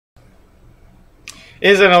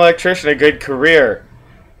Is an electrician a good career?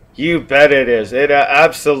 You bet it is. It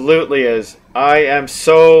absolutely is. I am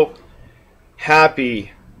so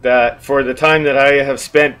happy that for the time that I have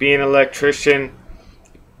spent being an electrician,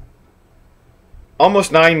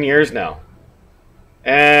 almost 9 years now,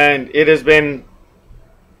 and it has been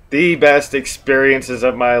the best experiences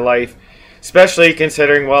of my life, especially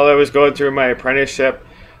considering while I was going through my apprenticeship,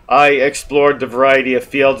 I explored the variety of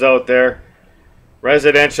fields out there: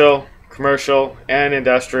 residential, commercial, and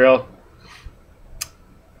industrial.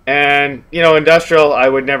 And industrial I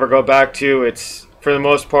would never go back to. It's, for the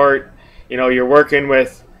most part, you're working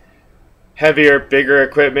with heavier, bigger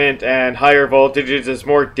equipment and higher voltages. It's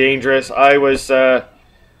more dangerous. I was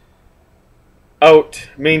out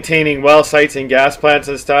maintaining well sites and gas plants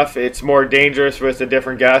and stuff. It's more dangerous with the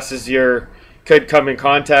different gases you could come in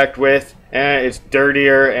contact with, and it's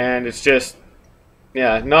dirtier, and it's just,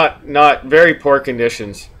 yeah, not very poor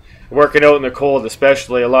conditions. Working out in the cold,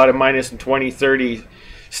 especially a lot of minus and 20, 30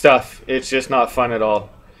 stuff, it's just not fun at all.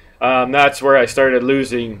 That's where I started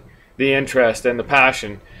losing the interest and the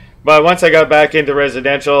passion. But once I got back into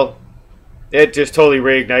residential, it just totally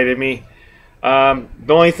reignited me.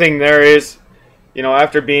 The only thing there is,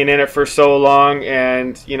 after being in it for so long,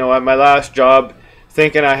 and at my last job,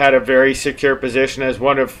 thinking I had a very secure position as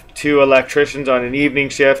one of two electricians on an evening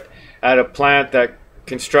shift at a plant that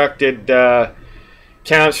constructed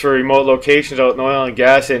camps for remote locations out in the oil and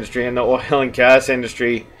gas industry. And the oil and gas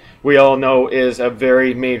industry, we all know, is a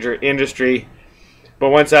very major industry. But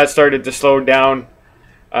once that started to slow down,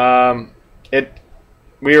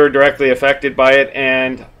 we were directly affected by it,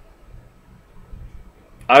 and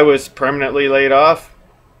I was permanently laid off.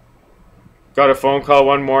 Got a phone call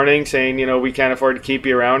one morning saying, we can't afford to keep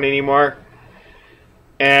you around anymore.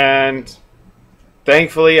 And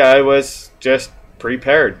thankfully, I was just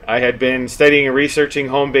prepared. I had been studying and researching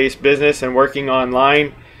home-based business and working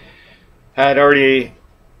online. Had already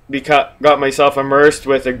got myself immersed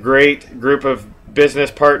with a great group of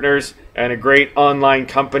business partners and a great online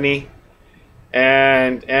company,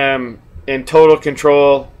 and am in total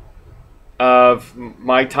control of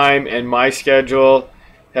my time and my schedule.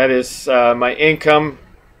 That is my income.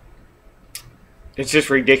 It's just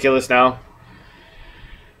ridiculous now.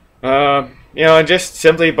 And just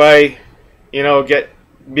simply by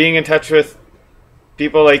being in touch with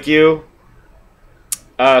people like you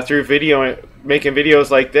through video, making videos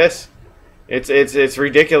like this, it's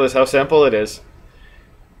ridiculous how simple it is.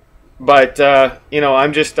 But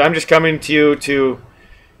I'm just coming to you to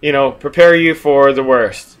prepare you for the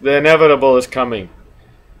worst. The inevitable is coming.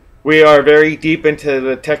 We are very deep into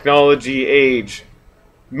the technology age.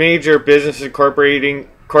 Major businesses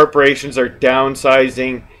corporations are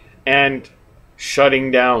downsizing and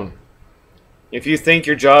shutting down. If you think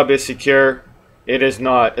your job is secure, it is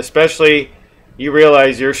not. Especially, you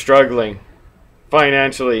realize you're struggling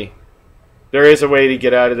financially. There is a way to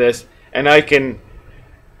get out of this, and I can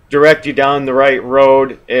direct you down the right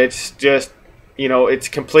road. It's just, it's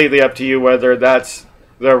completely up to you whether that's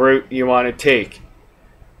the route you want to take.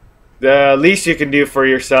 The least you can do for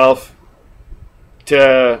yourself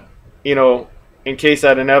to, in case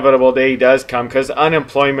that inevitable day does come, because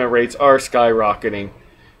unemployment rates are skyrocketing.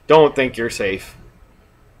 Don't think you're safe.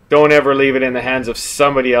 Don't ever leave it in the hands of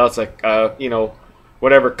somebody else, like,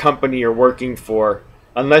 whatever company you're working for.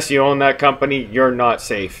 Unless you own that company, you're not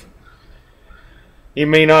safe. You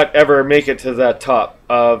may not ever make it to the top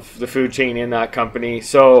of the food chain in that company.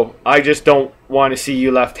 So I just don't want to see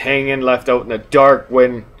you left hanging, left out in the dark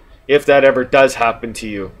if that ever does happen to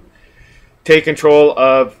you. Take control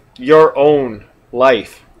of your own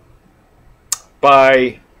life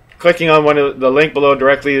by clicking on one of the link below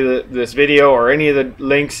directly to this video, or any of the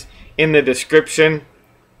links in the description,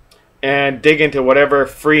 and dig into whatever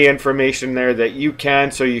free information there that you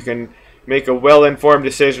can, so you can make a well-informed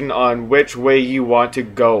decision on which way you want to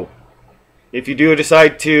go. If you do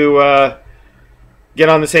decide to get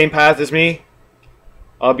on the same path as me,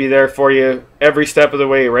 I'll be there for you every step of the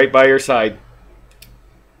way, right by your side.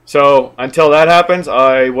 So until that happens,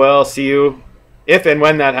 I will see you, if and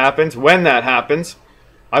when that happens,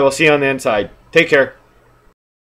 I will see you on the inside. Take care.